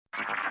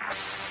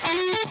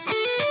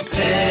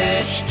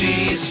HT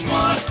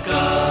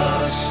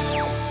Smartcast.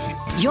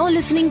 You're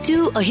listening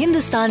to a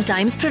Hindustan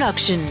Times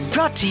production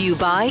brought to you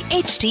by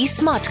HT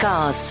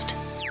Smartcast.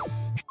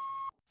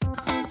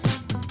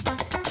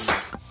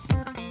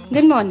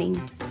 Good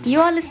morning. You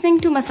are listening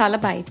to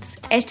Masala Bites,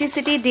 HT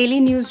City Daily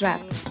News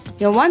Wrap,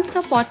 your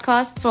one-stop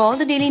podcast for all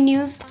the daily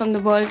news from the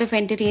world of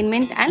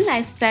entertainment and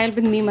lifestyle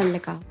with me,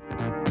 Mallika.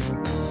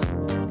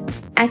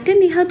 Actor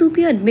Neha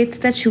Dhupia admits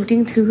that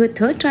shooting through her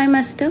third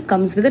trimester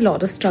comes with a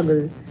lot of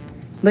struggle.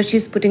 But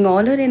she's putting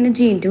all her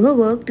energy into her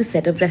work to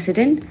set a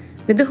precedent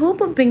with the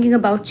hope of bringing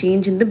about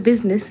change in the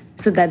business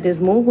so that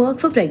there's more work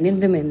for pregnant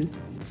women.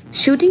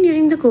 Shooting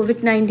during the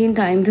COVID-19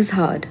 times is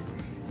hard.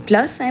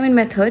 Plus, I'm in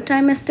my third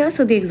trimester,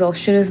 so the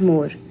exhaustion is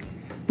more.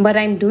 But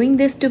I'm doing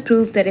this to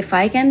prove that if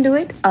I can do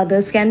it,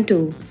 others can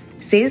too,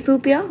 says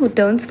Dhupia, who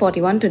turns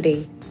 41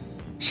 today.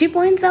 She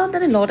points out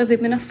that a lot of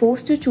women are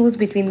forced to choose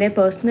between their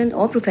personal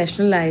or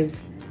professional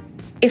lives.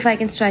 If I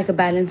can strike a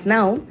balance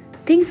now,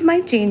 things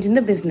might change in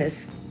the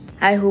business.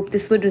 I hope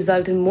this would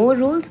result in more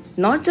roles,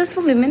 not just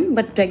for women,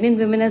 but pregnant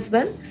women as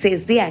well,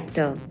 says the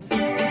actor.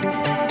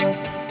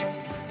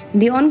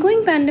 The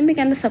ongoing pandemic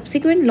and the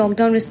subsequent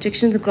lockdown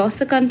restrictions across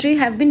the country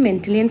have been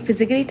mentally and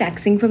physically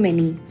taxing for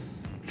many.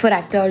 For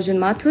actor Arjun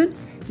Mathur,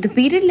 the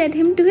period led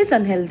him to his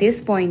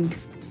unhealthiest point.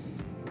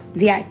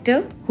 The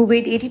actor, who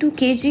weighed 82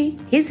 kg,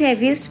 his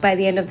heaviest by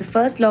the end of the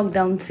first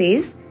lockdown,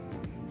 says,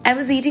 "I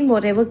was eating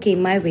whatever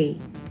came my way.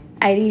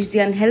 I reached the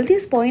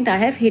unhealthiest point I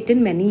have hit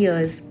in many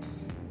years.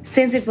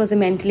 Since it was a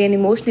mentally and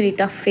emotionally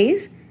tough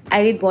phase,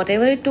 I did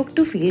whatever it took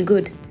to feel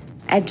good.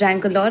 I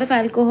drank a lot of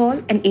alcohol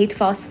and ate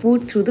fast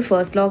food through the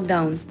first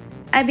lockdown.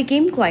 I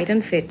became quite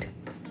unfit."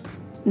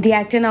 The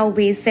actor now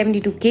weighs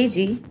 72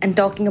 kg and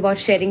talking about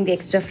sharing the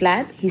extra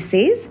flab, he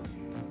says,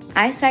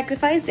 "I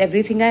sacrificed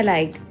everything I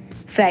liked.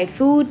 Fried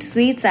food,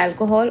 sweets,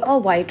 alcohol or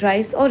white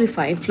rice or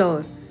refined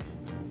flour.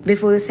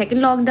 Before the second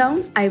lockdown,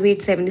 I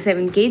weighed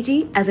 77 kg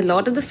as a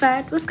lot of the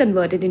fat was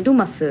converted into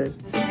muscle."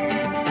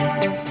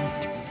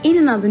 In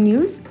another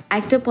news,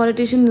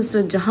 actor-politician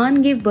Nusrat Jahan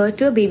gave birth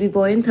to a baby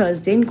boy on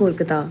Thursday in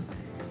Kolkata.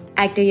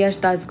 Actor Yash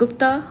Das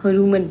Gupta, her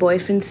rumored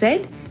boyfriend,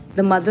 said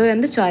the mother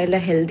and the child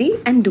are healthy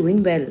and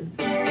doing well.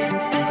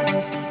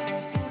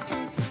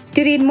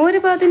 To read more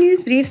about the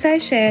news briefs I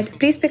shared,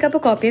 please pick up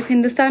a copy of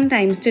Hindustan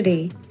Times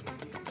today.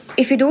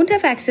 If you don't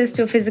have access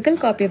to a physical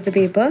copy of the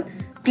paper,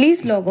 please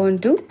log on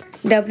to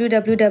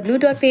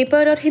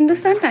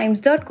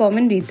www.paper.hindustantimes.com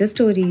and read the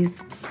stories.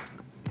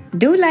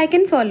 Do like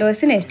and follow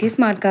us in HT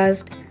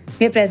Smartcast.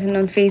 We are present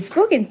on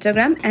Facebook,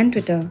 Instagram and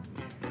Twitter.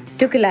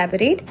 To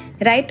collaborate,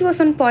 write to us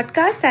on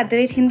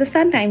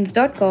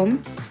podcast@hindustantimes.com,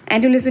 and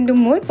to listen to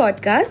more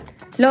podcasts,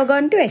 log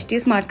on to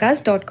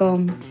htsmartcast.com.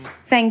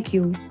 Thank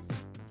you.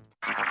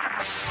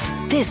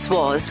 This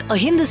was a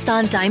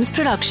Hindustan Times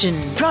production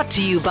brought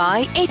to you by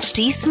HT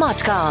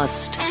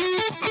Smartcast.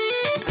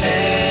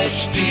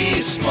 HT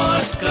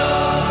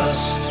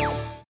Smartcast.